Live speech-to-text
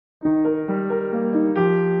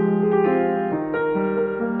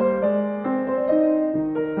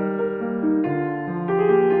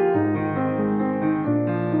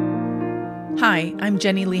Hi, I'm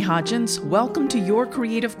Jenny Lee Hodgins. Welcome to Your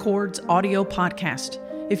Creative Chords audio podcast.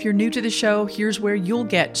 If you're new to the show, here's where you'll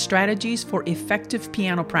get strategies for effective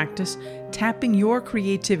piano practice, tapping your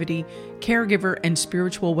creativity, caregiver, and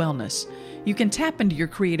spiritual wellness. You can tap into your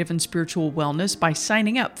creative and spiritual wellness by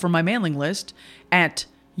signing up for my mailing list at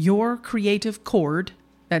yourcreativechord,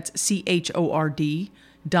 that's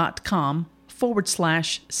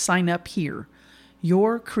CHORD.com/sign up here.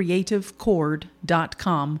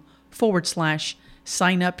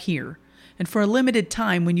 yourcreativechord.com/sign up here. And for a limited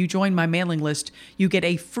time, when you join my mailing list, you get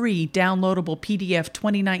a free downloadable PDF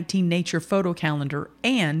 2019 Nature Photo Calendar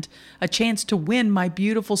and a chance to win my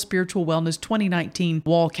beautiful Spiritual Wellness 2019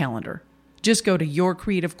 wall calendar. Just go to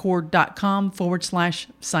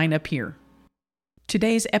yourcreativechord.com/sign up here.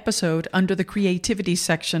 Today's episode under the creativity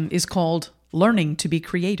section is called Learning to be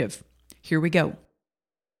Creative. Here we go.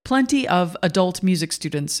 Plenty of adult music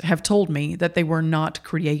students have told me that they were not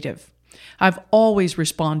creative. I've always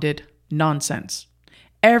responded, nonsense.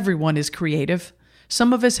 Everyone is creative.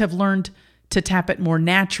 Some of us have learned to tap it more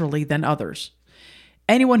naturally than others.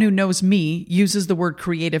 Anyone who knows me uses the word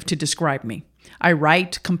creative to describe me. I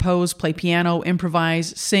write, compose, play piano,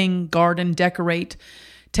 improvise, sing, garden, decorate,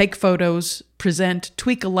 take photos, present,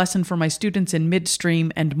 tweak a lesson for my students in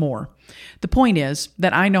midstream, and more. The point is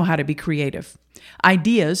that I know how to be creative.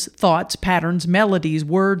 Ideas, thoughts, patterns, melodies,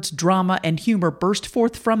 words, drama, and humor burst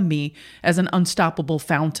forth from me as an unstoppable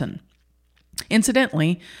fountain.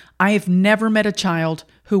 Incidentally, I have never met a child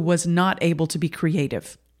who was not able to be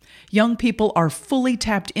creative. Young people are fully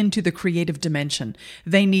tapped into the creative dimension.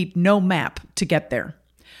 They need no map to get there.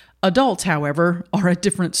 Adults, however, are a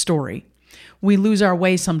different story. We lose our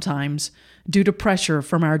way sometimes due to pressure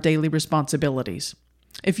from our daily responsibilities.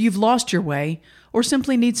 If you've lost your way or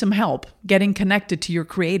simply need some help getting connected to your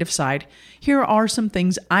creative side, here are some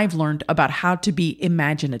things I've learned about how to be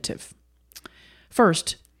imaginative.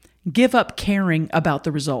 First, give up caring about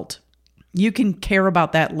the result. You can care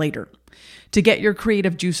about that later. To get your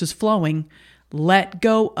creative juices flowing, let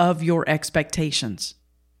go of your expectations.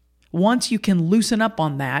 Once you can loosen up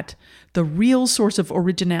on that, the real source of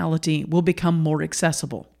originality will become more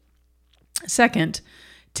accessible. Second,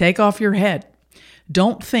 take off your head.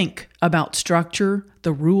 Don't think about structure,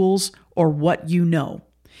 the rules, or what you know.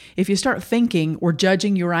 If you start thinking or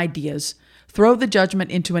judging your ideas, throw the judgment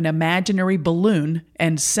into an imaginary balloon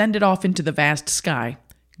and send it off into the vast sky.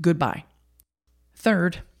 Goodbye.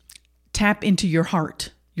 Third, tap into your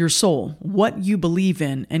heart, your soul, what you believe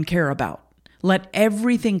in and care about. Let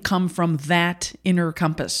everything come from that inner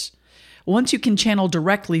compass. Once you can channel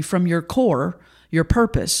directly from your core, your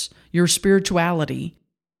purpose, your spirituality,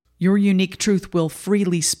 your unique truth will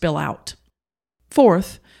freely spill out.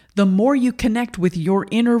 Fourth, the more you connect with your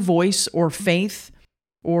inner voice or faith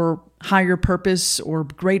or higher purpose or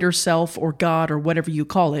greater self or God or whatever you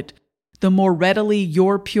call it, the more readily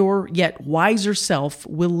your pure yet wiser self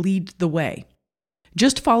will lead the way.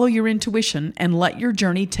 Just follow your intuition and let your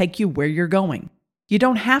journey take you where you're going. You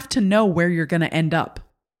don't have to know where you're going to end up.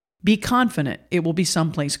 Be confident it will be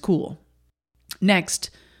someplace cool.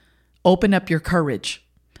 Next, open up your courage.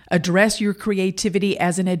 Address your creativity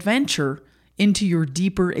as an adventure into your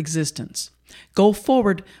deeper existence. Go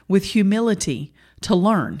forward with humility to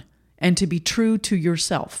learn and to be true to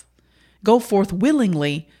yourself. Go forth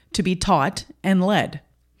willingly to be taught and led.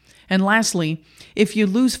 And lastly, if you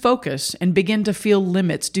lose focus and begin to feel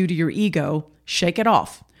limits due to your ego, shake it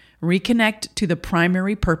off. Reconnect to the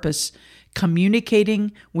primary purpose,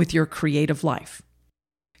 communicating with your creative life.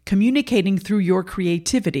 Communicating through your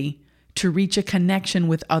creativity to reach a connection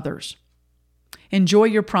with others. Enjoy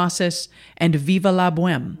your process and viva la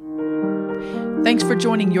bohème. Thanks for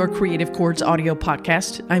joining Your Creative Chords audio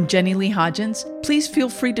podcast. I'm Jenny Lee Hodgins. Please feel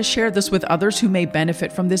free to share this with others who may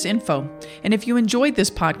benefit from this info. And if you enjoyed this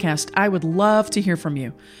podcast, I would love to hear from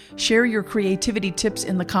you. Share your creativity tips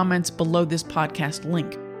in the comments below this podcast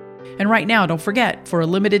link. And right now, don't forget, for a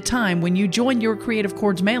limited time, when you join Your Creative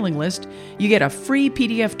Chords mailing list, you get a free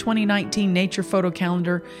PDF 2019 Nature Photo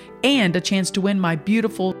Calendar and a chance to win my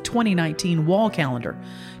beautiful 2019 wall calendar.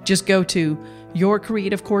 Just go to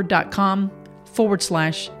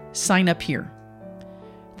yourcreativechord.com/sign up here.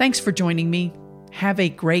 Thanks for joining me. Have a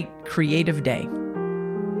great creative day.